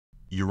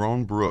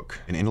Yaron Brook,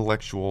 an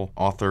intellectual,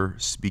 author,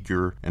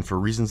 speaker, and for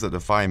reasons that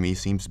defy me,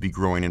 seems to be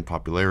growing in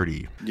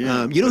popularity. You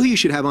know who you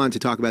should have on to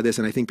talk about this,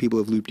 and I think people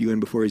have looped you in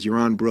before, is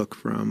Yaron Brook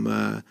from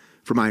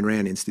Ayn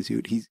Rand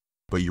Institute.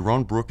 But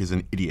Yaron Brook is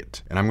an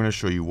idiot, and I'm going to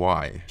show you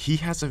why. He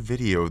has a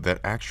video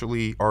that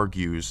actually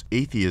argues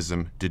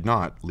atheism did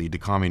not lead to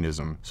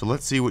communism. So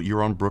let's see what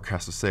Yaron Brook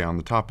has to say on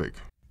the topic.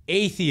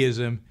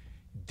 Atheism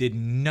did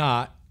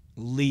not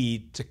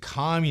lead to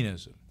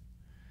communism.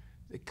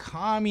 The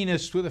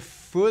communists were the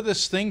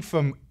furthest thing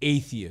from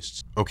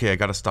atheists. Okay, I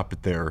gotta stop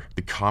it there.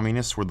 The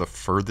communists were the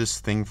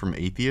furthest thing from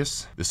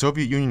atheists? The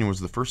Soviet Union was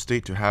the first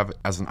state to have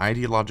as an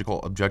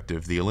ideological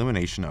objective the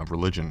elimination of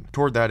religion.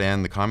 Toward that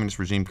end, the communist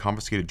regime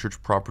confiscated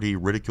church property,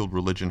 ridiculed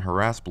religion,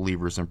 harassed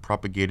believers, and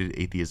propagated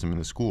atheism in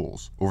the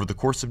schools. Over the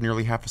course of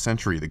nearly half a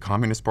century, the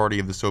Communist Party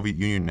of the Soviet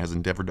Union has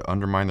endeavored to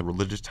undermine the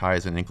religious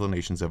ties and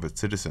inclinations of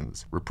its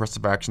citizens.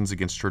 Repressive actions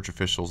against church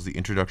officials, the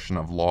introduction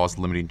of laws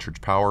limiting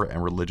church power,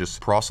 and religious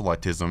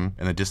proselytism and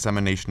the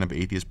dissemination of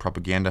atheist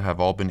propaganda have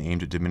all been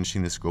aimed at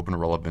diminishing the scope and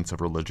relevance of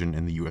religion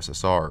in the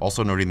USSR,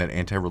 also noting that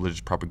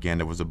anti-religious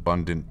propaganda was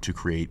abundant to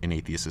create an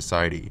atheist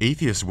society.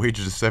 Atheists waged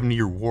a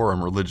 70-year war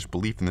on religious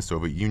belief in the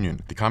Soviet Union.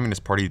 The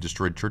Communist Party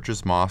destroyed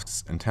churches,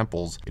 mosques, and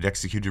temples. It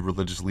executed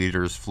religious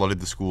leaders,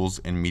 flooded the schools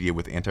and media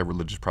with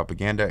anti-religious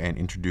propaganda, and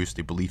introduced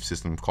a belief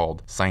system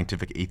called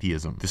scientific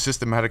atheism. The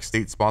systematic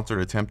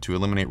state-sponsored attempt to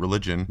eliminate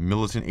religion,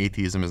 militant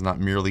atheism, is not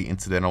merely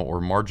incidental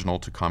or marginal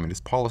to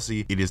communist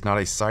policy. It is not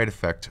a side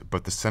effect,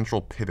 but the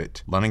central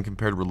pivot. Lenin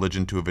compared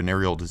religion to a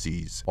venereal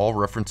disease. All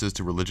references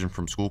to religion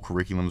from school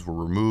curriculums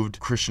were removed.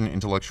 Christian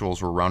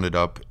intellectuals were rounded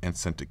up and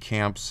sent to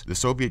camps. The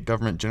Soviet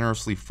government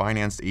generously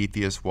financed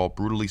atheists while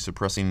brutally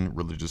suppressing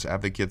religious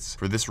advocates.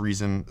 For this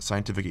reason,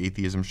 scientific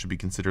atheism should be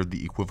considered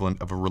the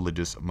equivalent of a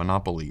religious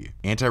monopoly.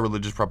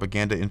 Anti-religious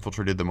propaganda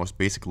infiltrated the most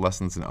basic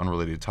lessons in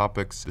unrelated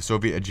topics. The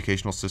Soviet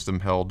educational system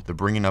held the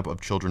bringing up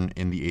of children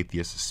in the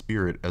atheist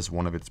spirit as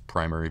one of its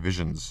primary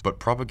visions. But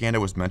propaganda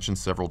was mentioned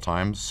several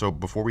times, so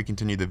before we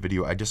continue the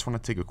video, I just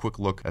want to take a quick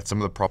look at some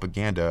of the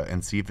propaganda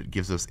and see if it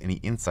gives us any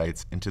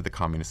insights into the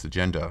communist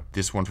agenda.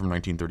 This one from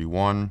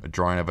 1931, a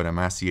drawing of an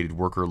emaciated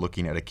worker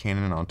looking at a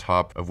cannon on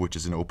top of which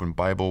is an open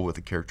Bible with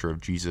a character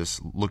of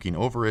Jesus looking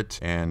over it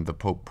and the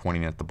Pope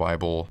pointing at the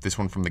Bible. This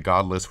one from The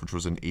Godless, which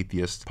was an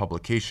atheist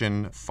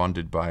publication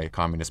funded by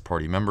Communist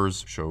Party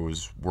members,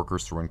 shows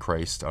workers throwing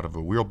Christ out of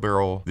a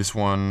wheelbarrow. This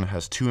one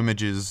has two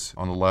images.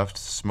 On the left,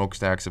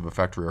 smokestacks of a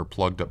factory are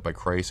plugged up by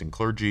Christ and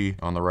clergy.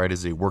 On the right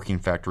is a working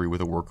factory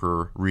with a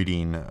worker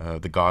reading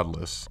The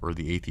Godless, or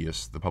The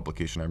Atheist, the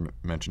publication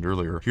I mentioned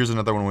earlier. Here's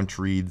another one which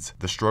reads,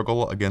 "The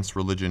struggle against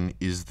religion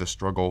is the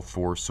struggle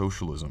for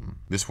socialism."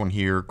 This one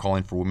here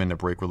calling for women to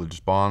break religious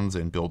bonds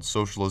and build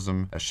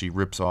socialism as she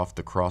rips off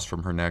the cross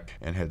from her neck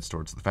and heads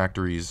towards the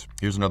factories.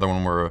 Here's another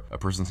one where a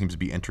person seems to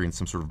be entering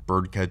some sort of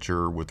bird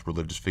catcher with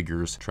religious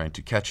figures trying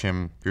to catch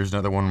him. Here's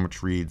another one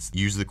which reads,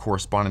 "Use the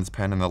correspondence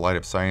pen in the light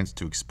of science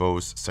to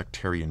expose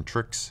sectarian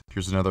tricks."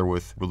 Here's another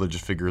with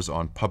religious figures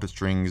on puppet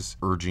strings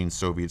urging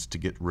Soviets to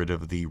get rid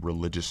of the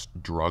religious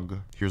drug.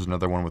 Here's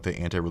another one with an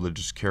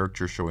anti-religious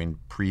character showing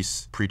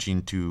priests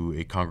preaching to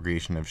a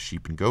congregation of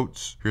sheep and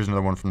goats. Here's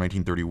another one from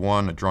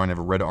 1931, a drawing of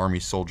a Red Army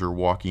soldier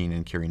walking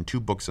and carrying two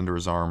books under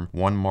his arm,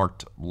 one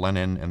marked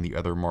Lenin and the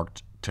other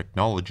marked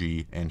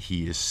Technology, and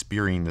he is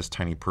spearing this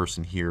tiny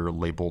person here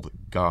labeled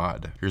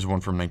God. Here's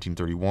one from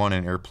 1931,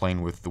 an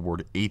airplane with the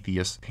word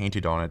atheist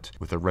painted on it,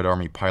 with a Red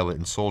Army pilot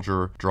and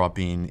soldier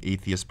dropping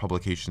atheist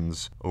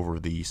publications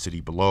over the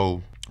city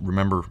below.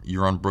 Remember,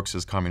 Yaron Brook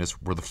says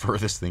communists were the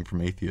furthest thing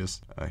from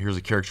atheists. Here's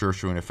a caricature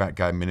showing a fat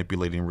guy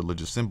manipulating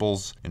religious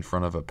symbols in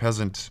front of a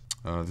peasant.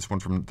 This one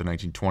from the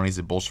 1920s,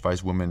 a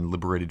Bolshevist woman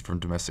liberated from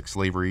domestic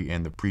slavery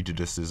and the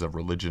prejudices of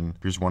religion.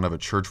 Here's one of a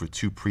church with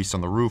two priests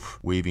on the roof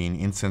waving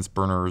incense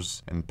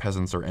burners, and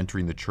peasants are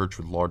entering the church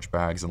with large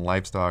bags and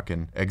livestock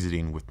and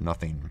exiting with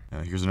nothing.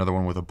 Here's another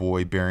one with a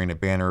boy bearing a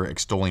banner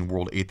extolling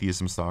world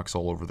atheism stocks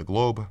all over the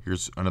globe.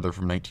 Here's another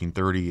from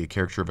 1930, a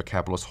caricature of a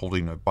capitalist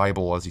holding a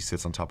Bible as he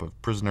sits on top of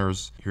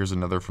prisoners. Here's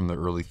another from the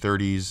early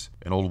 30s,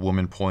 an old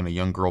woman pulling a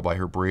young girl by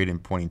her braid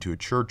and pointing to a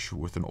church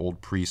with an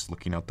old priest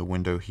looking out the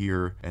window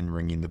here and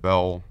ringing the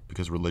bell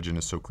because religion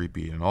is so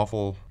creepy and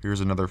awful.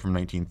 Here's another from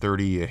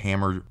 1930, a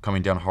hammer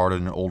coming down hard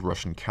on an old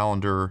Russian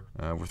calendar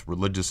with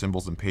religious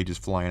symbols and pages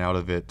flying out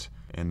of it.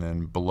 And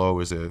then below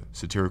is a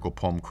satirical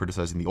poem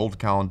criticizing the old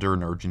calendar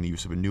and urging the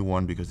use of a new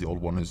one because the old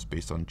one is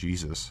based on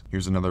Jesus.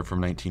 Here's another from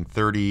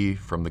 1930,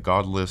 from The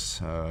Godless,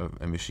 a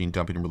machine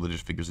dumping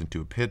religious figures into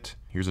a pit.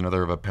 Here's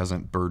another of a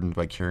peasant burdened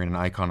by carrying an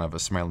icon of a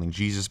smiling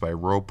Jesus by a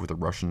rope with a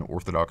Russian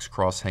Orthodox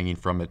cross hanging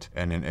from it,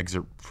 and an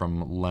excerpt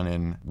from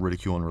Lenin,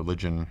 Ridicule and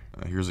Religion.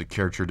 Here's a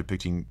caricature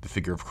depicting the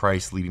figure of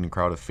Christ leading a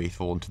crowd of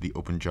faithful into the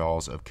open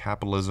jaws of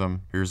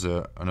capitalism. Here's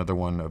another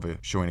one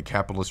showing a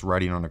capitalist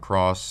riding on a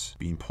cross,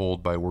 being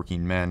pulled by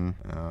working men.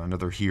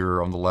 Another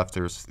here on the left,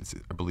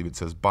 I believe it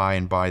says, by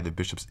and by the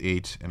bishops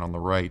ate, and on the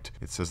right,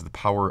 it says the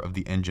power of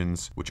the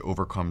engines which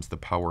overcomes the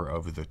power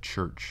of the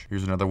church.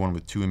 Here's another one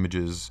with two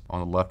images. On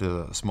the left,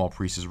 a small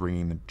priest is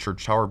ringing the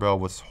church tower bell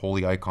with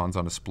holy icons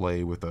on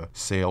display with a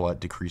sale at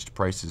decreased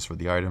prices for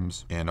the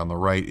items. And on the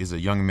right is a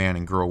young man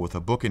and girl with a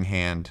book in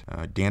hand,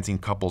 dancing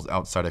couples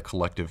outside a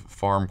collective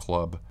farm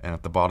club. And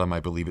at the bottom, I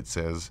believe it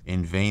says,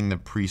 in vain the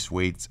priest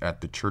waits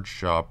at the church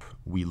shop,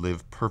 we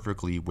live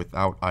perfectly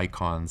without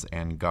icons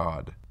and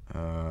God.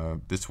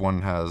 This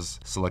one has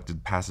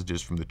selected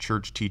passages from the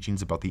church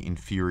teachings about the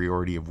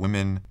inferiority of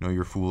women. Know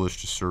you're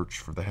foolish to search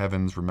for the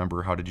heavens.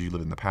 Remember, how did you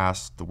live in the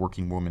past? The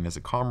working woman is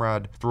a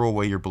comrade. Throw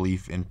away your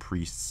belief in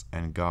priests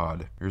and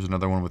God. Here's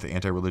another one with the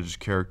anti-religious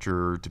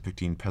character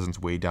depicting peasants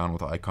weighed down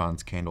with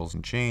icons, candles,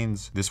 and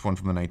chains. This one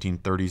from the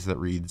 1930s that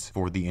reads,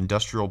 for the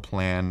industrial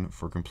plan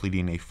for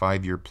completing a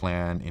 5-year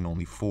plan in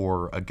only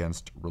 4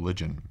 against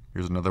religion.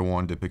 Here's another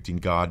one depicting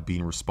God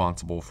being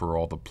responsible for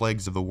all the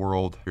plagues of the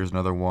world. Here's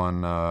another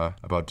one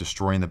about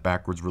destroying the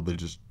backwards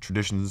religious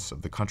traditions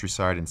of the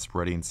countryside and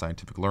spreading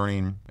scientific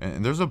learning.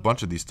 And there's a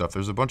bunch of these stuff.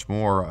 There's a bunch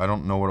more. I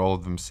don't know what all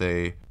of them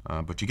say,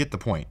 but you get the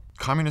point.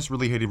 Communists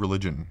really hated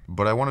religion,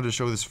 but I wanted to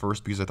show this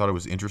first because I thought it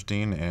was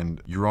interesting,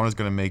 and Yaron is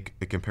going to make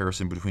a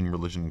comparison between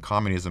religion and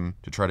communism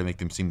to try to make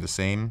them seem the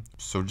same.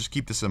 So just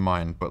keep this in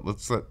mind, but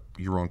let's let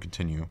Yaron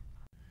continue.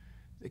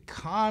 The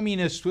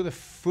communists were the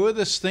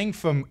furthest thing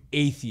from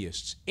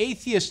atheists.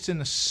 Atheists in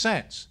the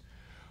sense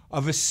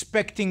of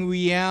respecting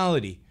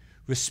reality,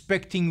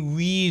 respecting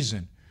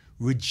reason,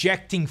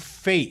 rejecting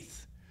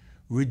faith,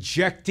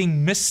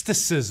 rejecting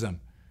mysticism.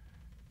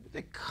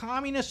 The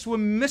communists were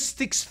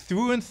mystics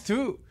through and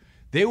through.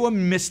 They were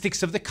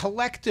mystics of the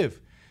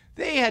collective.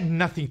 They had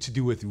nothing to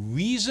do with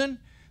reason.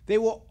 They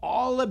were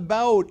all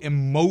about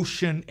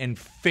emotion and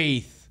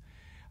faith.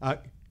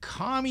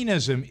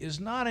 Communism is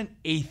not an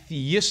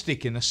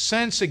atheistic in the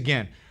sense,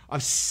 again,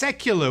 of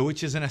secular,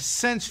 which is in a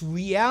sense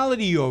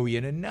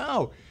reality-oriented.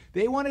 No,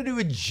 they wanted to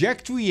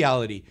reject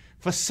reality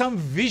for some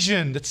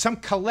vision that some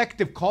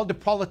collective called the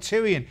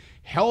proletarian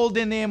held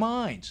in their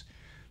minds.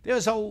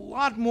 There's a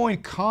lot more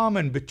in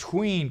common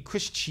between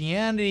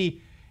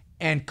Christianity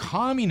and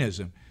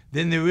communism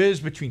than there is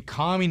between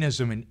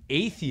communism and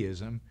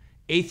atheism.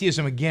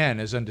 Atheism, again,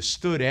 is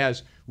understood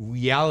as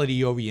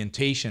reality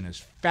orientation, as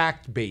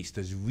fact-based,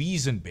 as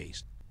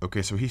reason-based.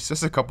 Okay, so he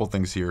says a couple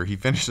things here. He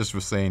finishes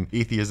with saying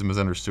atheism is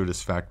understood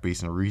as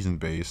fact-based and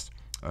reason-based.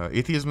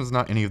 Atheism is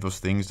not any of those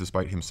things,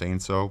 despite him saying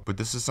so, but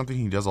this is something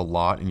he does a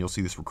lot, and you'll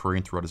see this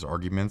recurring throughout his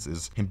arguments,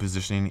 is him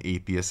positioning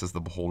atheists as the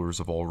beholders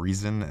of all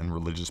reason, and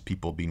religious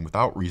people being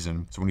without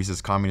reason. So when he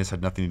says communists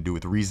had nothing to do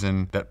with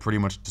reason, that pretty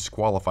much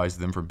disqualifies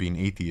them from being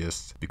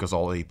atheists, because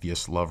all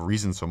atheists love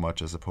reason so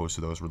much, as opposed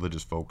to those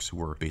religious folks who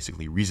were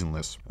basically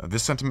reasonless.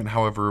 This sentiment,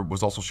 however,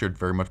 was also shared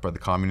very much by the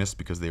communists,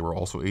 because they were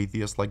also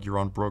atheists, like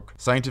Yaron Brook.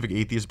 Scientific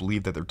atheists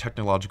believed that their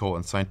technological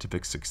and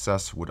scientific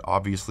success would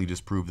obviously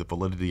disprove the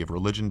validity of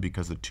religion,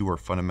 because the two are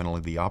fundamentally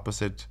the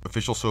opposite.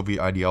 Official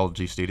Soviet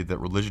ideology stated that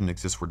religion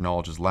exists where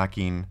knowledge is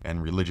lacking,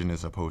 and religion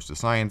is opposed to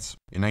science.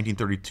 In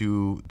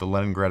 1932, the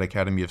Leningrad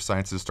Academy of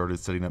Sciences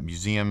started setting up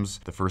museums,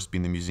 the first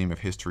being the Museum of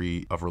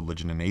History of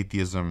Religion and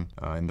Atheism.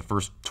 In the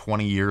first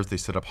 20 years, they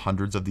set up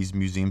hundreds of these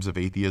museums of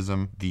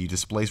atheism. The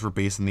displays were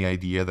based on the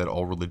idea that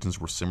all religions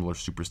were similar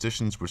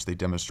superstitions, which they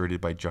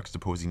demonstrated by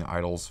juxtaposing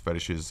idols,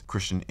 fetishes,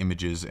 Christian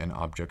images, and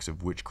objects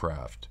of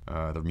witchcraft.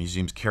 The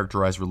museums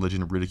characterized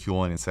religion,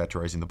 ridiculing and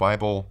satirizing the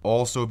Bible.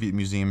 All Soviet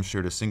museums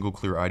shared a single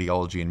clear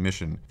ideology and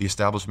mission, the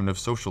establishment of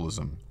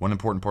socialism. One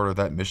important part of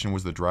that mission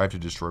was the drive to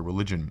destroy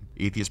religion.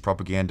 Atheist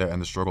propaganda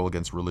and the struggle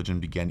against religion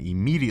began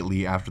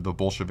immediately after the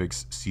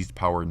Bolsheviks seized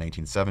power in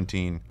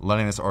 1917.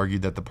 Leninists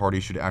argued that the party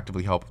should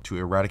actively help to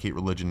eradicate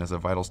religion as a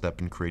vital step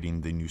in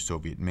creating the new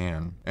Soviet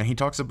man. And he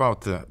talks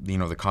about the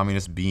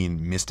communists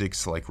being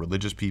mystics like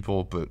religious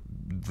people, but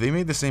they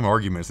made the same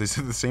arguments. They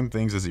said the same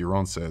things as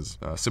Yaron says.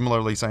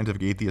 Similarly,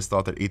 scientific atheists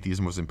thought that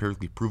atheism was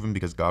empirically proven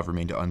because God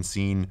remained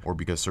unseen, or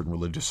because certain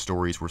religious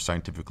stories were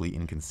scientifically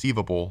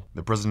inconceivable.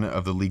 The president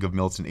of the League of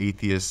Militant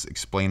Atheists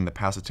explained that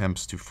past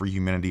attempts to free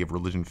humanity of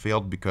religion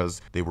failed because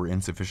they were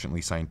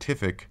insufficiently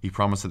scientific. He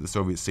promised that the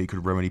Soviet state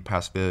could remedy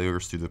past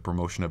failures through the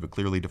promotion of a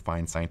clearly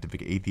defined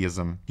scientific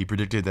atheism. He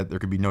predicted that there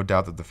could be no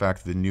doubt that the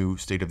fact that the new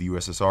state of the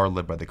USSR,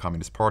 led by the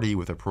Communist Party,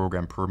 with a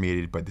program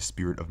permeated by the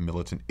spirit of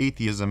militant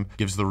atheism,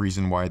 gives the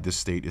reason why this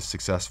state is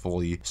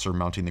successfully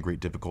surmounting the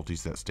great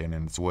difficulties that stand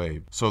in its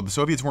way. So the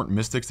Soviets weren't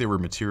mystics, they were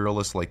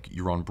materialists like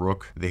Yaron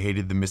Brook. They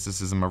hated the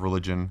mysticism of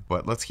religion,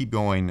 but let's keep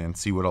going and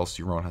see what else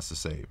Yaron has to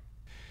say.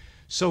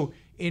 So,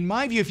 in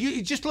my view, if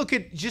you just look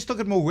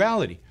at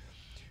morality,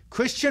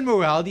 Christian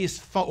morality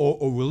is,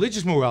 or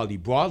religious morality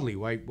broadly,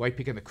 why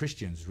pick on the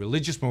Christians?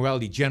 Religious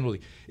morality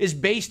generally is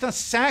based on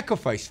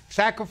sacrifice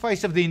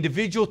of the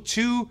individual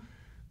to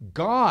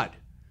God.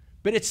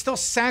 But it's still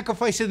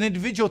sacrifice of the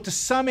individual to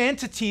some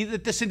entity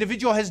that this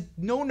individual has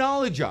no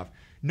knowledge of,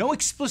 no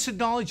explicit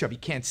knowledge of. He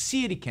can't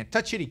see it, he can't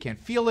touch it, he can't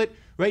feel it,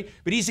 right?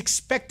 But he's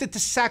expected to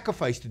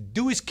sacrifice, to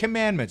do his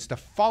commandments, to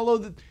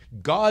follow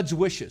God's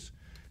wishes.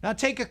 Now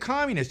take a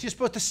communist. You're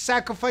supposed to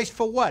sacrifice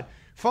for what?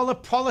 For a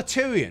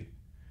proletarian.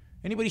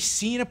 Anybody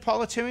seen a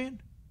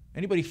proletarian?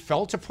 Anybody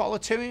felt a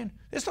proletarian?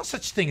 There's no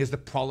such thing as the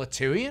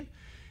proletarian.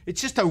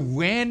 It's just a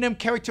random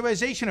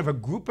characterization of a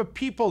group of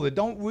people that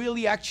don't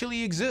really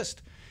actually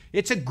exist.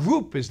 It's a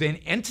group. Is there an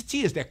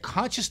entity? Is there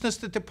consciousness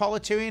that the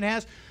proletarian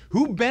has?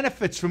 Who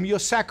benefits from your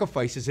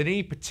sacrifices? Is it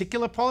any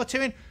particular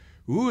proletarian?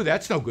 Ooh,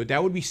 that's no good.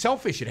 That would be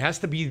selfish. It has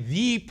to be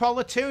the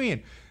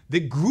proletarian, the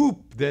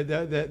group,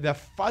 the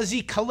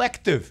fuzzy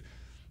collective.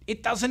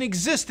 It doesn't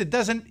exist.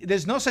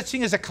 There's no such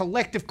thing as a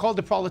collective called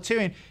the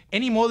proletarian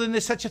any more than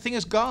there's such a thing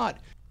as God.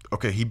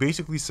 Okay, he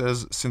basically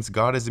says, since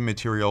God is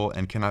immaterial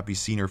and cannot be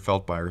seen or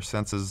felt by our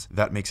senses,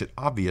 that makes it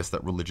obvious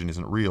that religion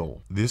isn't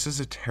real. This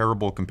is a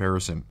terrible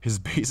comparison. His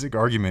basic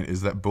argument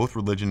is that both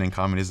religion and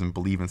communism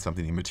believe in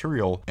something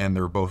immaterial, and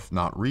they're both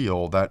not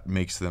real. That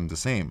makes them the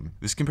same.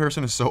 This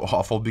comparison is so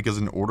awful because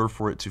in order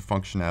for it to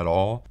function at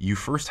all, you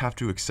first have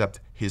to accept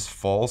his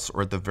false,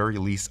 or at the very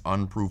least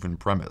unproven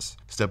premise.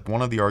 Step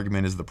 1 of the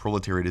argument is the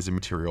proletariat is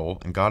immaterial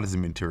and God is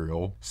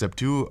immaterial. Step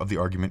 2 of the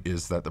argument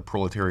is that the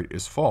proletariat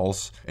is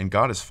false and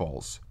God is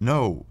false.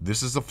 No,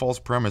 this is a false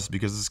premise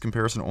because this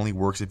comparison only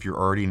works if you're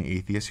already an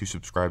atheist who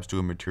subscribes to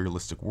a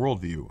materialistic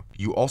worldview.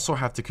 You also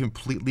have to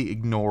completely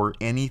ignore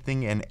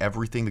anything and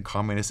everything the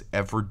communists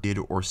ever did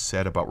or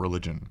said about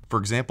religion. For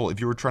example, if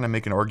you were trying to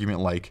make an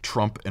argument like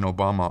Trump and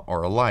Obama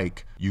are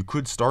alike, you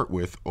could start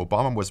with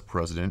Obama was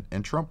president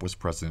and Trump was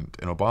president,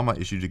 and Obama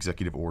issued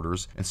executive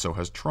orders and so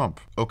has Trump.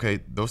 Okay,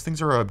 those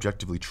things are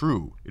objectively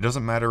true. It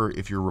doesn't matter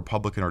if you're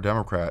Republican or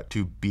Democrat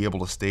to be able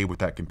to stay with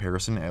that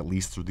comparison at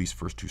least through these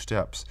first 2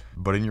 steps.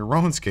 But in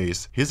Yaron's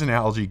case, his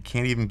analogy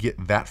can't even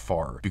get that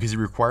far because he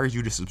requires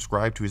you to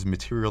subscribe to his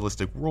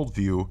materialistic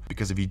worldview,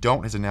 because if you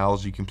don't, his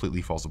analogy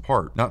completely falls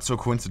apart. Not so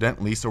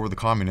coincidentally, so were the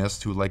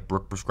communists who, like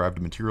Brook,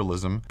 prescribed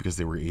materialism because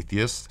they were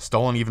atheists.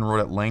 Stalin even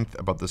wrote at length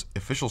about this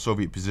official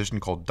Soviet position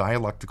called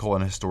dialectical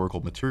and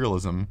historical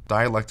materialism.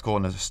 Dialectical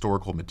and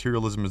historical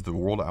materialism is the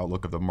world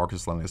outlook of the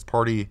Marxist-Leninist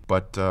Party,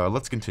 but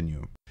let's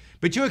continue.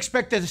 But you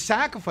expected to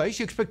sacrifice,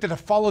 you expected to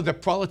follow the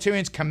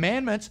proletarian's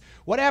commandments.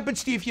 What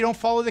happens to you if you don't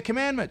follow the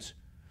commandments?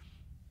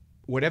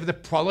 Whatever the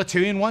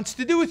proletarian wants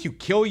to do with you,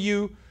 kill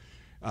you,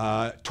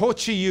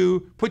 torture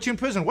you, put you in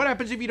prison. What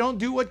happens if you don't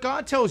do what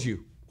God tells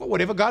you? Well,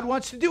 whatever God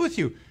wants to do with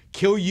you,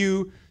 kill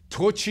you,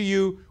 torture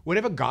you,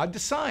 whatever God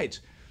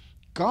decides.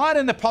 God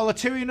and the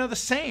proletarian are the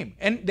same,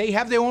 and they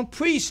have their own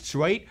priests,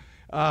 right?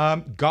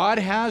 God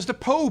has the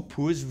Pope,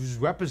 who is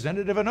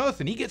representative on earth,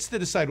 and he gets to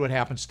decide what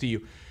happens to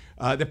you.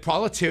 The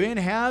proletarian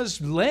has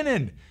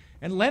Lenin,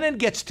 and Lenin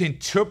gets to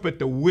interpret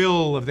the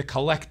will of the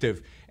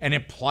collective and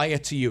apply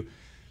it to you.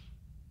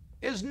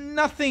 There's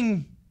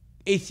nothing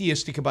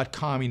atheistic about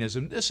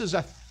communism. This is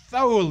a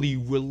thoroughly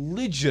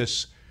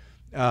religious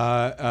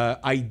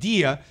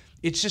idea.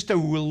 It's just a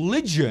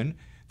religion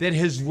that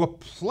has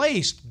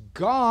replaced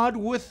God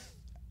with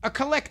a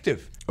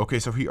collective. Okay,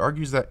 so he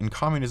argues that in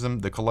communism,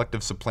 the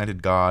collective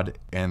supplanted God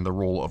and the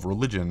role of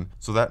religion,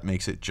 so that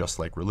makes it just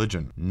like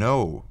religion.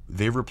 No,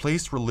 they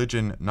replaced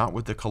religion not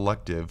with the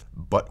collective,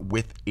 but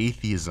with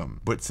atheism.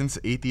 But since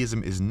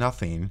atheism is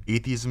nothing,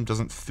 atheism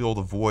doesn't fill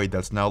the void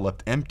that's now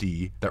left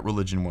empty that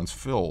religion once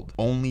filled.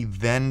 Only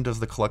then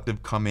does the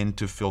collective come in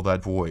to fill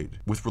that void.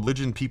 With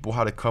religion, people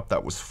had a cup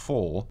that was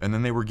full, and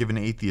then they were given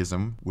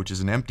atheism, which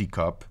is an empty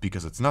cup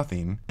because it's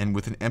nothing, and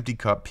with an empty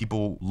cup,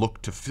 people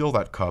look to fill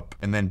that cup,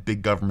 and then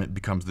big government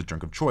becomes the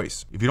drink of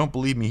choice. If you don't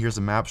believe me, here's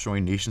a map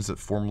showing nations that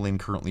formally and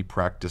currently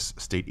practice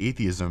state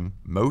atheism.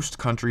 Most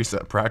countries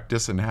that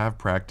practice and have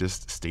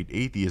practiced state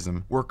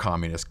atheism were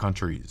communist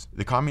countries.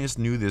 The communists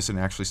knew this and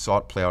actually saw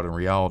it play out in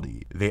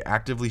reality. They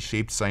actively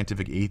shaped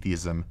scientific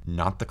atheism,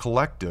 not the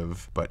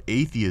collective, but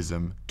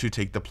atheism, to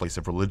take the place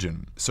of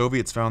religion.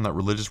 Soviets found that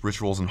religious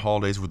rituals and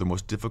holidays were the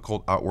most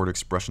difficult outward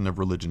expression of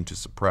religion to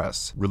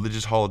suppress.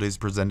 Religious holidays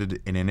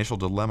presented an initial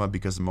dilemma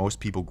because most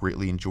people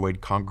greatly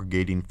enjoyed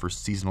congregating for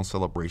seasonal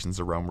celebrations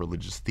around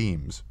religious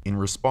themes. In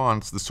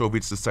response, the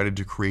Soviets decided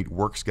to create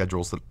work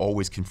schedules that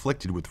always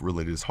conflicted with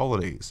religious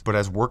holidays. But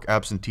as work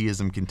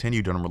absenteeism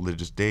continued on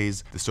religious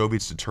days, the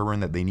Soviets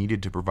determined that they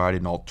needed to provide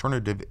an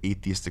alternative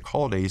atheistic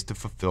holidays to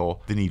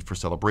fulfill the need for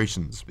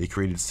celebrations. They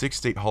created 6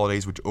 state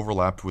holidays which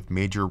overlapped with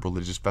major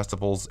religious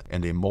festivals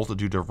and a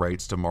multitude of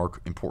rites to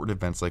mark important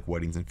events like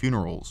weddings and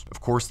funerals.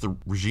 Of course, the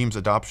regime's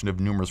adoption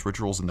of numerous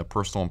rituals in the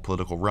personal and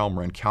political realm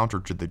ran counter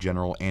to the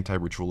general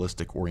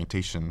anti-ritualistic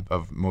orientation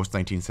of most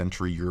 19th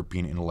century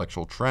European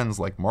intellectual trends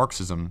like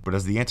Marxism, but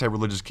as the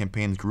anti-religious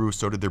campaigns grew,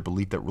 so did their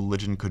belief that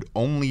religion could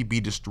only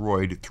be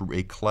destroyed through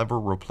a clever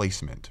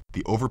replacement.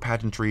 The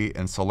over-pageantry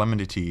and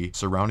solemnity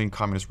surrounding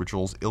communist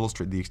rituals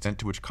illustrate the extent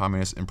to which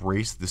communists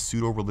embraced the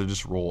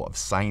pseudo-religious role of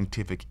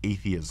scientific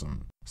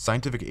atheism.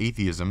 Scientific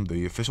atheism,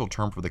 the official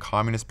term for the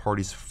Communist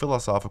Party's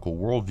philosophical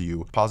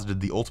worldview,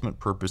 posited the ultimate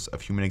purpose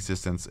of human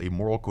existence, a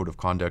moral code of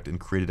conduct, and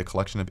created a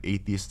collection of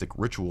atheistic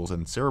rituals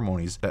and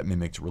ceremonies that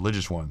mimicked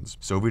religious ones.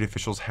 Soviet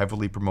officials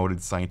heavily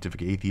promoted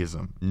scientific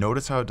atheism.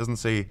 Notice how it doesn't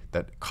say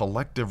that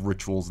collective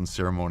rituals and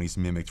ceremonies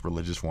mimicked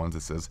religious ones,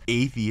 it says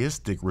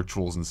atheistic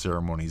rituals and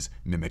ceremonies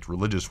mimicked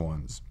religious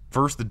ones.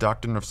 First, the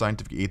doctrine of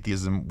scientific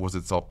atheism was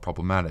itself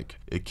problematic.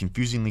 It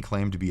confusingly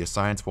claimed to be a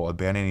science while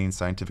abandoning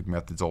scientific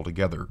methods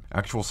altogether.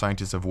 Actual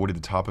scientists avoided the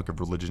topic of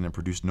religion and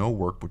produced no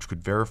work which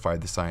could verify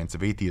the science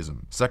of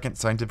atheism. Second,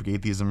 scientific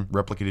atheism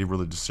replicated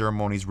religious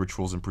ceremonies,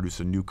 rituals, and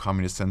produced a new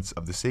communist sense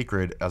of the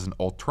sacred as an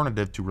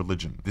alternative to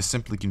religion. This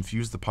simply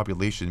confused the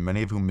population,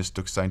 many of whom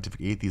mistook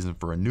scientific atheism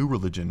for a new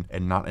religion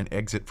and not an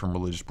exit from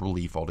religious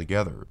belief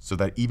altogether, so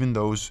that even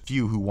those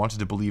few who wanted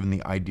to believe in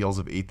the ideals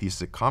of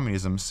atheistic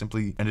communism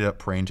simply ended up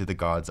praying to the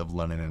gods of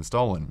Lenin and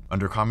Stalin.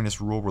 Under communist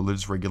rule,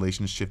 religious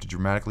regulations shifted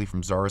dramatically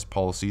from czarist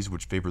policies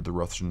which favored the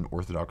Russian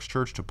Orthodox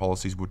Church to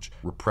policies which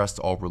repressed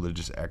all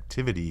religious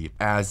activity.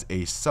 As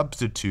a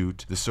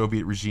substitute, the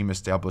Soviet regime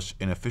established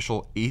an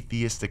official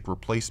atheistic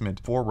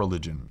replacement for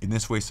religion. In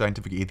this way,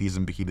 scientific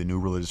atheism became the new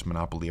religious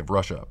monopoly of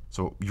Russia.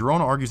 So Yaron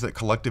argues that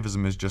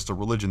collectivism is just a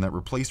religion that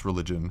replaced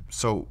religion,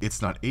 so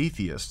it's not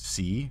atheist,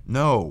 see?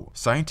 No,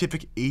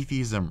 scientific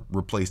atheism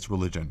replaced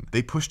religion.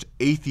 They pushed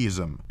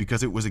atheism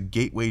because it was a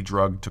gateway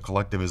drug to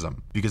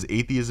collectivism, because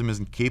atheism is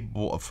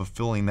incapable of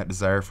fulfilling that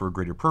desire for a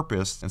greater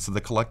purpose, and so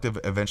the collective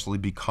eventually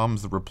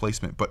becomes the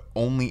replacement, but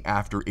only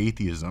after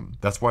atheism.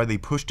 That's why they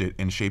pushed it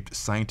and shaped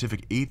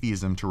scientific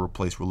atheism to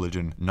replace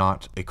religion,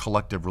 not a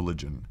collective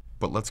religion.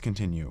 But let's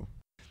continue.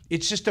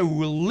 It's just a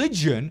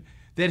religion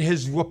that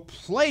has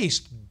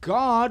replaced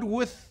God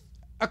with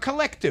a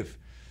collective.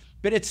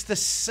 But it's the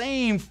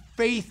same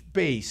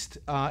faith-based,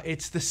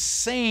 it's the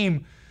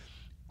same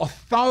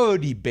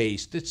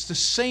authority-based. It's the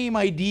same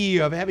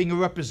idea of having a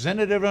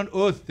representative on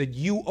earth that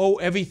you owe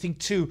everything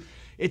to.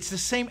 It's the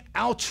same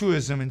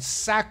altruism and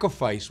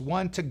sacrifice,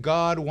 one to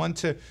God, one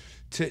to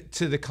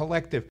the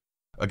collective.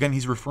 Again,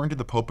 he's referring to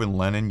the Pope and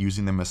Lenin,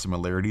 using them as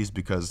similarities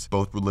because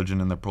both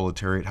religion and the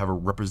proletariat have a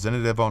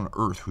representative on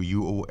earth who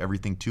you owe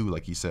everything to,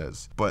 like he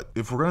says. But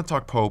if we're going to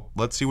talk Pope,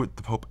 let's see what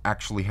the Pope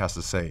actually has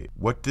to say.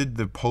 What did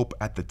the Pope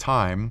at the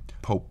time,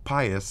 Pope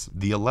Pius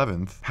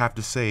XI, have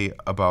to say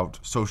about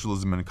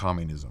socialism and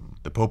communism?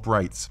 The Pope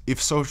writes,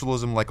 "If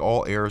socialism, like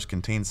all errors,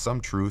 contains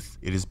some truth,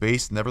 it is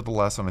based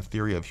nevertheless on a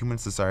theory of human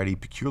society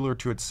peculiar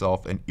to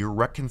itself and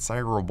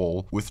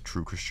irreconcilable with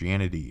true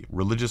Christianity.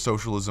 Religious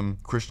socialism,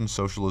 Christian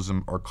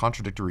socialism are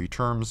contradictory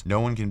terms.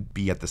 No one can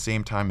be at the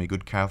same time a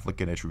good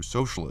Catholic and a true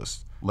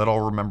socialist. Let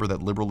all remember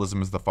that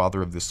liberalism is the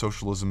father of this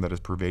socialism that is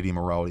pervading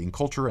morality and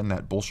culture, and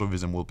that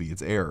Bolshevism will be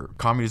its heir.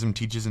 Communism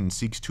teaches and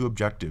seeks two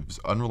objectives: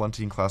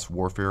 unrelenting class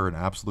warfare and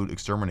absolute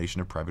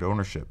extermination of private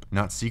ownership.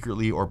 Not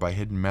secretly or by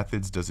hidden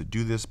methods does it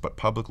do this, but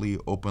publicly,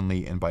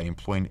 openly, and by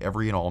employing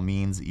every and all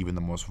means, even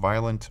the most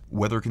violent.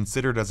 Whether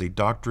considered as a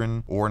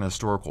doctrine, or an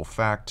historical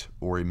fact,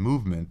 or a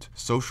movement,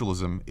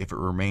 socialism, if it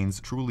remains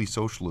truly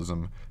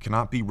socialism,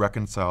 cannot be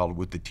reconciled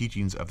with the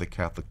teachings of the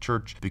Catholic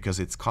Church, because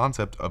its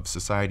concept of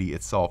society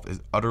itself is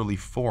utterly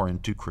foreign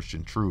to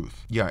Christian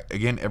truth." Yeah,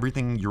 again,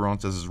 everything Yaron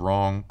says is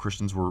wrong.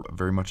 Christians were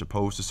very much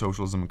opposed to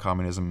socialism and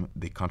communism.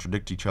 They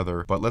contradict each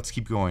other. But let's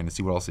keep going and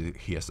see what else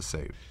he has to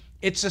say.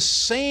 It's the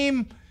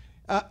same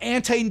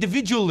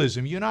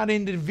anti-individualism. You're not an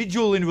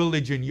individual in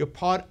religion. You're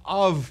part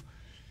of,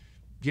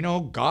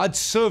 God's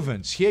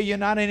servants. Here you're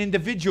not an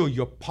individual.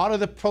 You're part of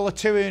the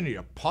proletariat.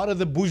 You're part of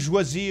the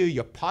bourgeoisie.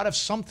 You're part of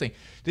something.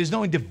 There's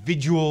no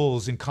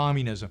individuals in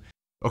communism.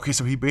 Okay,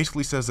 so he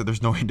basically says that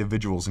there's no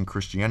individuals in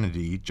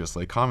Christianity, just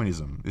like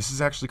communism. This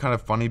is actually kind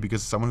of funny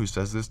because someone who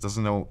says this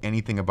doesn't know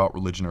anything about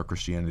religion or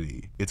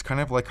Christianity. It's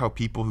kind of like how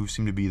people who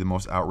seem to be the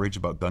most outraged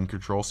about gun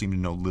control seem to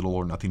know little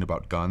or nothing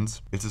about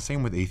guns. It's the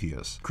same with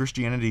atheists.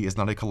 Christianity is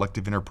not a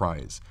collective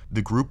enterprise.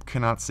 The group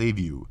cannot save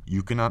you.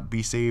 You cannot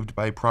be saved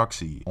by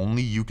proxy.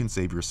 Only you can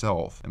save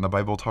yourself. And the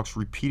Bible talks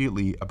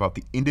repeatedly about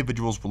the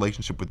individual's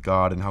relationship with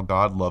God and how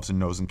God loves and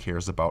knows and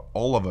cares about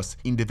all of us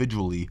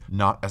individually,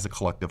 not as a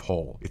collective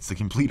whole. It's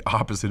the complete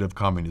opposite of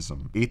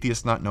communism.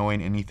 Atheists not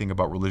knowing anything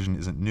about religion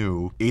isn't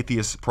new.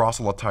 Atheist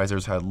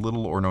proselytizers had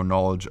little or no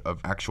knowledge of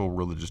actual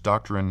religious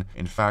doctrine.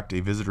 In fact, a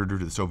visitor to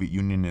the Soviet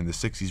Union in the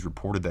 60s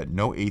reported that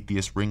no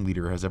atheist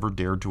ringleader has ever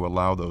dared to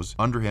allow those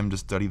under him to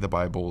study the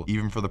Bible,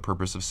 even for the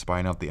purpose of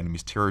spying out the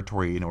enemy's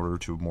territory in order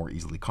to more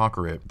easily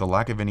conquer it. The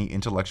lack of any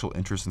intellectual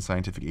interest in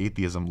scientific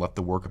atheism left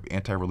the work of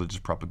anti-religious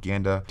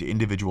propaganda to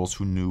individuals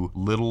who knew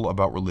little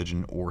about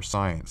religion or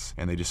science,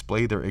 and they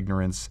displayed their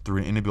ignorance through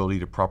an inability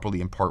to properly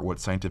impart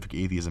what scientific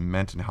atheism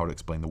meant and how to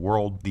explain the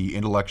world. The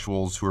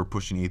intellectuals who are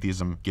pushing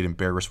atheism get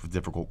embarrassed with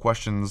difficult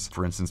questions,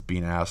 for instance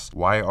being asked,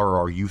 why are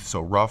our youth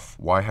so rough?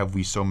 Why have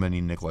we so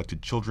many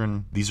neglected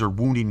children? These are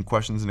wounding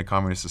questions in a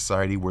communist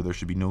society where there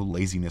should be no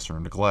laziness or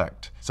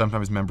neglect.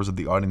 Sometimes members of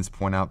the audience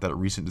point out that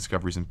recent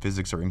discoveries in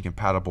physics are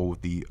incompatible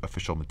with the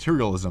official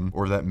materialism,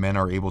 or that men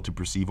are able to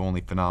perceive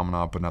only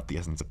phenomena but not the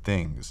essence of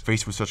things.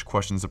 Faced with such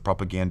questions, the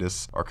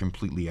propagandists are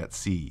completely at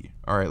sea.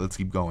 Alright, let's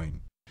keep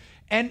going.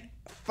 And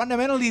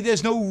fundamentally,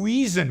 there's no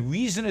reason.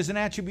 Reason is an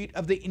attribute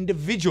of the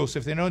individual. So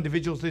if there are no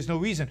individuals, there's no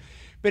reason.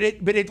 But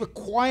it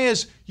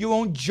requires your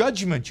own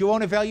judgment, your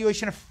own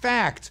evaluation of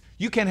fact.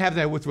 You can't have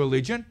that with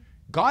religion.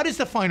 God is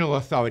the final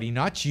authority,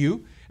 not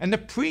you. And the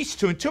priests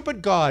to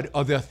interpret God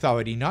are the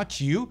authority,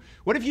 not you.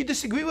 What if you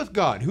disagree with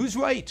God? Who's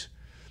right?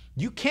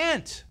 You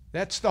can't.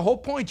 That's the whole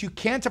point. You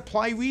can't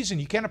apply reason.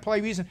 You can't apply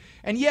reason.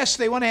 And yes,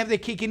 they want to have their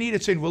cake and eat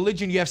it. So in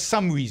religion, you have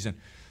some reason.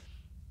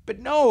 But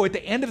no, at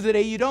the end of the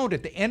day, you don't.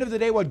 At the end of the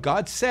day, what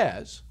God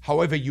says,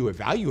 however you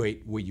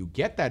evaluate where you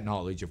get that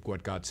knowledge of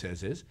what God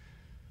says is,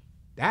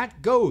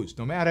 that goes.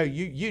 No matter,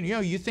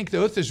 you think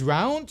the earth is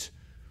round?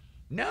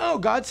 No,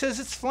 God says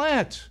it's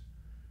flat.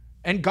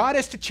 And God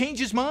has to change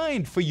his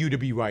mind for you to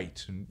be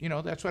right. And,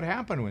 that's what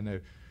happened when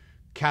the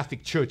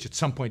Catholic Church at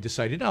some point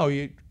decided, no,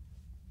 the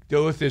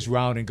earth is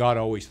round and God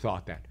always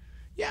thought that.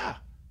 Yeah,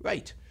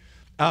 right.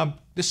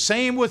 The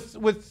same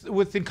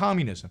with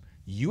communism.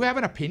 You have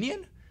an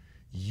opinion?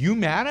 You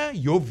matter?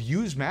 Your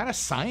views matter?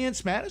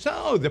 Science matters?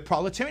 Oh, the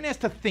proletarian has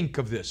to think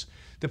of this.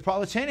 The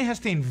proletarian has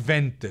to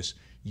invent this.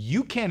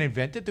 You can't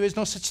invent it. There is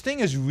no such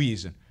thing as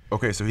reason.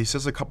 Okay, so he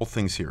says a couple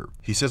things here.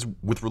 He says,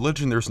 with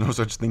religion, there's no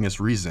such thing as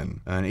reason.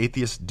 And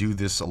atheists do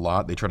this a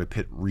lot. They try to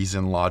pit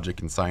reason,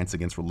 logic, and science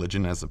against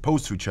religion as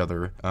opposed to each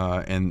other.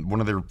 And one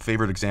of their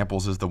favorite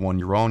examples is the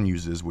one Yaron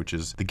uses, which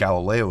is the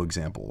Galileo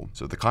example.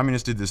 So the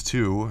communists did this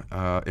too.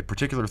 A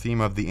particular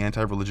theme of the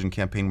anti-religion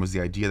campaign was the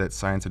idea that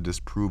science had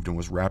disproved and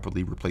was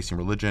rapidly replacing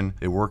religion.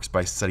 It works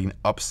by setting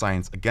up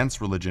science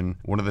against religion.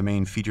 One of the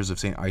main features of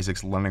St.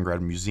 Isaac's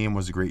Leningrad Museum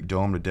was a great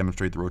dome to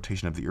demonstrate the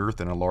rotation of the earth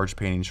and a large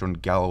painting showing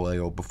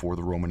Galileo before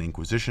the Roman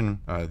Inquisition.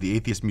 The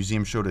Atheist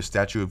Museum showed a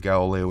statue of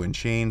Galileo in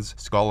chains,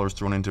 scholars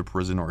thrown into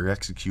prison or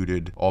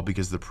executed, all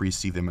because the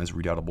priests see them as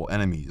redoubtable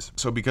enemies.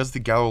 So because the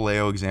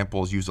Galileo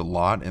example is used a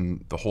lot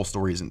and the whole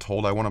story isn't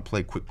told, I want to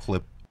play a quick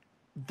clip.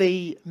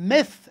 The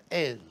myth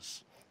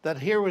is that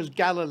here was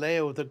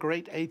Galileo, the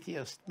great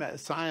atheist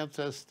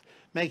scientist,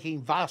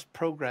 making vast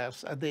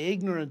progress, and the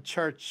ignorant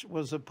church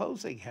was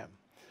opposing him.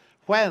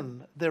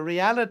 When the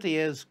reality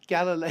is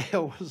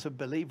Galileo was a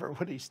believer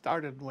when he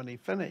started and when he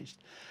finished.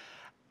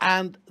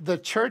 And the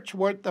church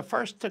weren't the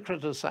first to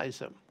criticize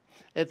him.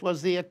 It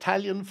was the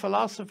Italian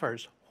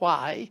philosophers.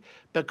 Why?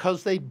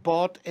 Because they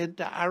bought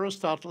into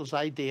Aristotle's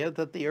idea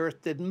that the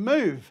earth didn't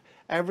move.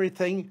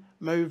 Everything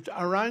moved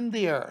around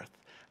the earth.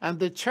 And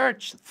the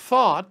church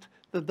thought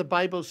that the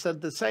Bible said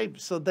the same,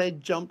 so they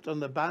jumped on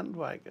the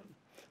bandwagon.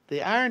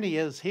 The irony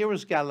is, here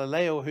was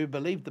Galileo who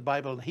believed the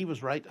Bible, and he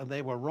was right and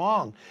they were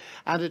wrong.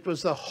 And it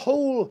was the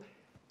whole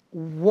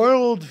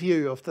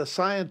worldview of the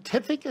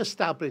scientific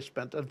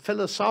establishment and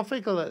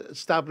philosophical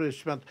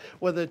establishment,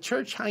 with the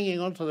church hanging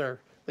onto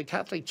the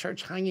Catholic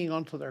Church hanging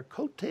onto their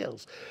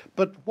coattails.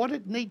 But what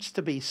it needs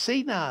to be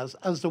seen as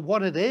to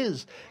what it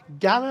is,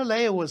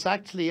 Galileo was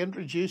actually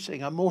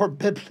introducing a more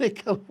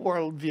biblical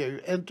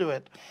worldview into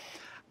it.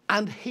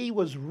 And he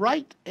was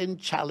right in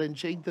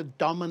challenging the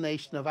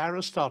domination of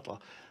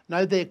Aristotle.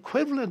 Now, the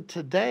equivalent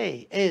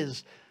today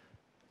is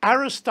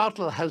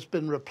Aristotle has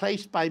been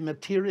replaced by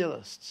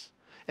materialists.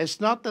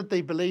 It's not that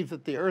they believe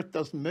that the earth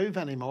doesn't move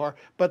anymore,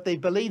 but they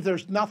believe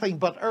there's nothing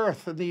but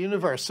earth in the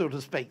universe, so to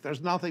speak.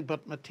 There's nothing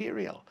but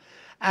material.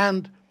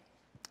 And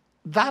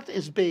that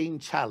is being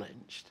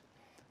challenged.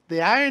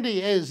 The irony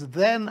is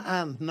then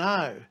and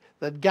now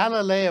that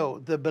Galileo,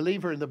 the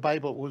believer in the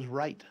Bible, was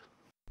right.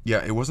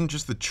 Yeah, it wasn't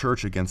just the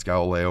church against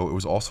Galileo, it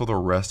was also the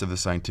rest of the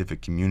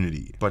scientific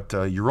community. But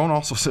Yaron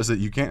also says that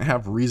you can't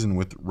have reason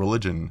with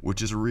religion,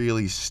 which is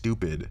really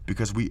stupid,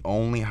 because we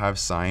only have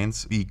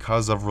science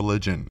because of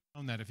religion.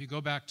 That if you go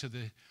back to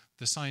the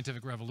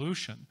scientific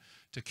revolution,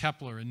 to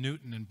Kepler and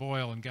Newton and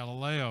Boyle and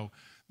Galileo,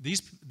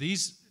 these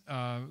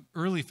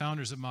early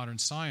founders of modern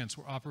science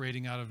were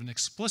operating out of an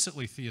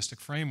explicitly theistic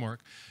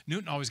framework.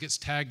 Newton always gets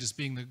tagged as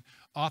being the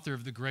author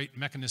of the great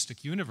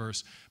mechanistic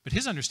universe, but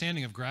his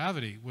understanding of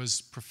gravity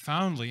was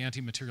profoundly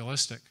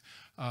anti-materialistic.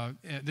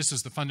 This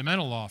is the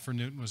fundamental law for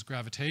Newton, was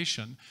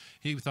gravitation.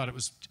 He thought it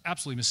was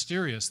absolutely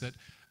mysterious that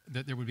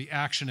there would be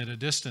action at a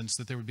distance,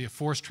 that there would be a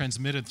force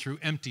transmitted through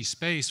empty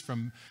space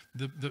from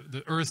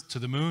the Earth to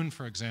the Moon,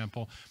 for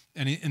example.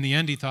 And in the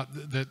end, he thought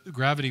that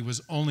gravity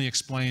was only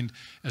explained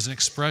as an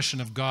expression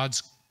of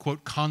God's,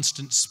 quote,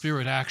 constant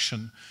spirit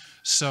action.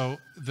 So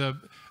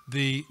the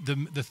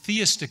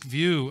theistic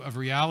view of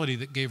reality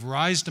that gave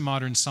rise to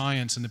modern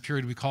science in the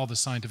period we call the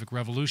scientific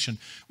revolution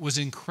was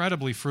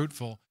incredibly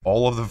fruitful.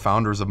 All of the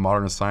founders of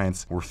modern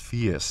science were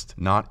theists,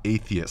 not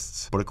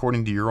atheists. But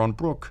according to Yaron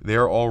Brook, they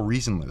are all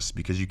reasonless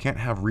because you can't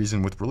have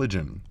reason with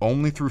religion.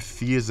 Only through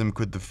theism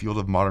could the field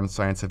of modern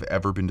science have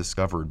ever been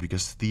discovered,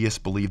 because theists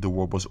believed the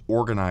world was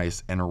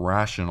organized and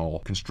rational,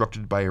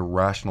 constructed by a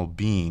rational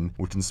being,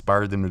 which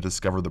inspired them to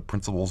discover the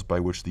principles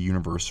by which the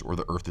universe or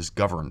the earth is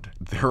governed.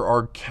 There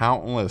are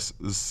countless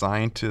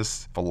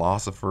scientists,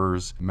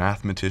 philosophers,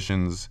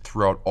 mathematicians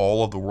throughout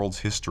all of the world's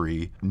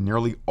history.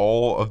 Nearly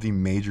all of the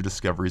major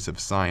discoveries of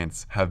science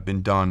have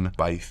been done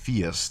by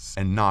theists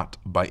and not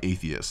by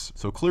atheists.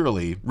 So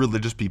clearly,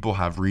 religious people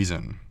have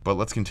reason. But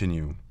let's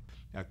continue.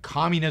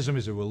 Communism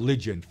is a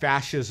religion.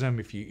 Fascism,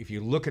 if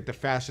you look at the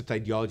fascist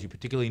ideology,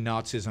 particularly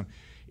Nazism,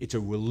 it's a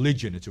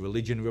religion. It's a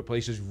religion that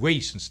replaces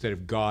race instead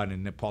of God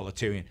and the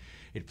proletarian.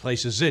 It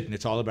places it, and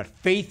it's all about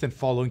faith and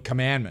following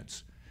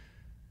commandments.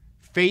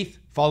 Faith,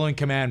 following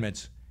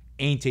commandments,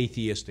 ain't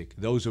atheistic.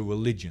 Those are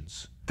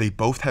religions. They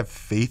both have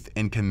faith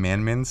and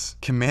commandments.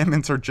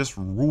 Commandments are just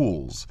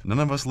rules. None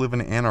of us live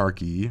in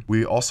anarchy.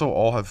 We also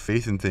all have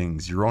faith in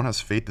things. Yaron has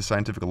faith the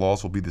scientific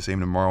laws will be the same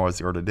tomorrow as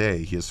they are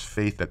today. He has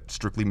faith that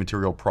strictly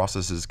material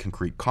processes can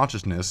create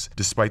consciousness,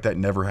 despite that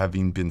never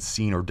having been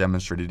seen or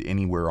demonstrated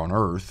anywhere on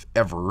Earth,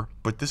 ever.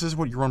 But this is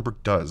what Yaron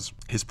Brook does.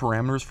 His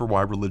parameters for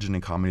why religion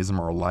and communism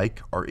are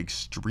alike are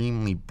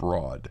extremely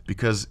broad,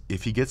 because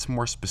if he gets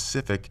more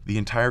specific, the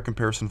entire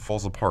comparison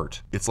falls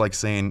apart. It's like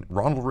saying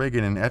Ronald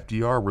Reagan and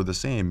FDR were the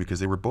same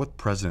because they were both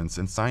presidents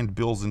and signed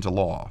bills into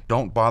law.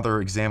 Don't bother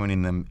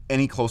examining them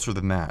any closer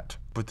than that.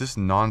 But this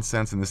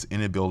nonsense and this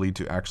inability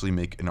to actually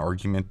make an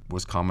argument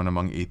was common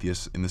among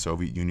atheists in the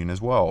Soviet Union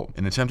as well.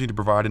 In attempting to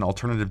provide an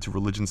alternative to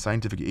religion,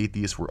 scientific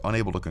atheists were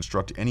unable to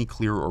construct any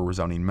clear or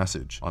resounding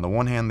message. On the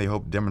one hand, they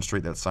hoped to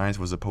demonstrate that science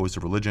was opposed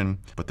to religion,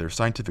 but their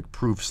scientific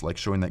proofs, like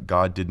showing that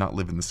God did not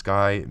live in the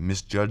sky,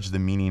 misjudged the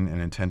meaning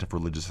and intent of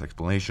religious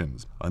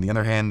explanations. On the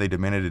other hand, they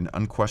demanded an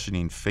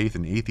unquestioning faith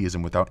in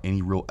atheism without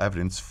any real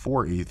evidence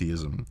for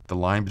atheism. The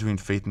line between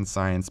faith and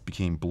science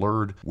became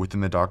blurred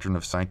within the doctrine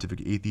of scientific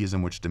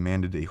atheism, which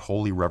demanded a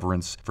holy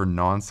reverence for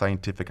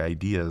non-scientific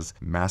ideas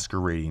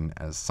masquerading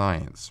as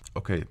science.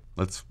 Okay,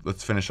 let's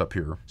finish up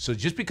here. So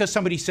just because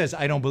somebody says,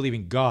 I don't believe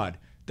in God,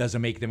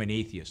 doesn't make them an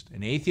atheist.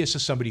 An atheist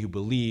is somebody who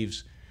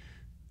believes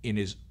in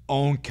his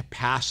own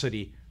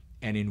capacity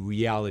and in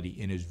reality,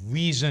 in his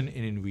reason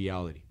and in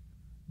reality.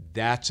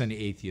 That's an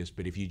atheist.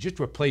 But if you just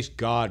replace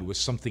God with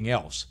something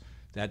else,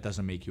 that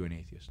doesn't make you an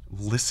atheist.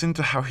 Listen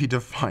to how he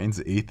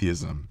defines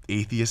atheism.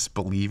 Atheists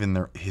believe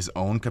in his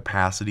own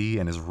capacity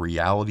and is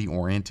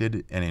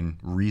reality-oriented and in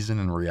reason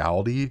and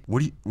reality.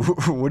 What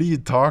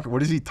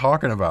is he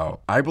talking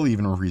about? I believe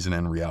in reason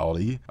and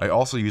reality. I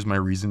also use my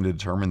reason to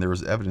determine there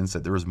is evidence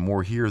that there is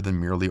more here than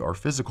merely our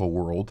physical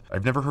world.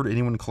 I've never heard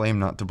anyone claim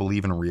not to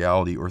believe in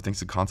reality or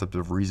thinks the concept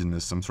of reason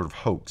is some sort of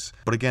hoax.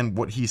 But again,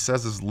 what he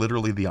says is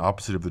literally the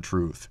opposite of the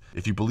truth.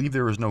 If you believe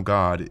there is no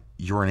God,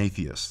 you're an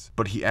atheist.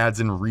 But he adds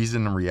in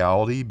reason and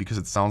reality because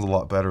it sounds a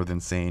lot better than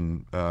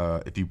saying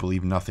if you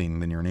believe nothing,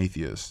 then you're an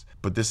atheist.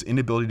 But this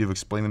inability to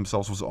explain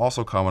themselves was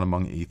also common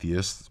among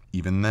atheists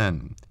even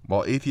then.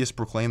 While atheists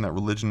proclaimed that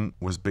religion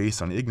was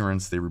based on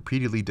ignorance, they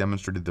repeatedly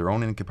demonstrated their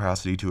own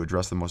incapacity to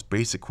address the most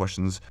basic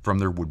questions from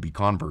their would-be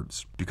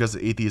converts. Because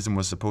atheism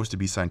was supposed to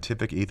be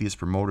scientific, atheist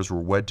promoters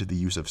were wed to the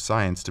use of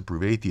science to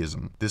prove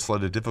atheism. This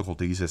led to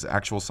difficulties as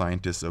actual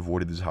scientists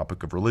avoided the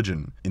topic of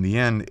religion. In the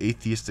end,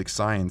 atheistic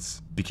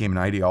science became an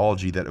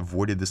ideology that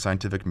avoided the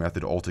scientific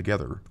method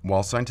altogether.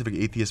 While scientific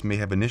atheists may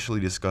have initially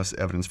discussed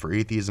evidence for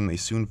atheism, they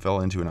soon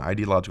fell into an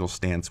ideological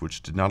stance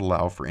which did not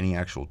allow for any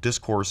actual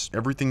discourse.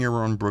 Everything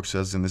Yaron Brook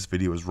says in this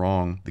video is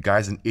wrong. The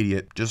guy's an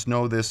idiot. Just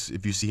know this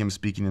if you see him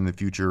speaking in the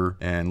future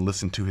and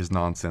listen to his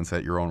nonsense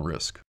at your own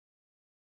risk.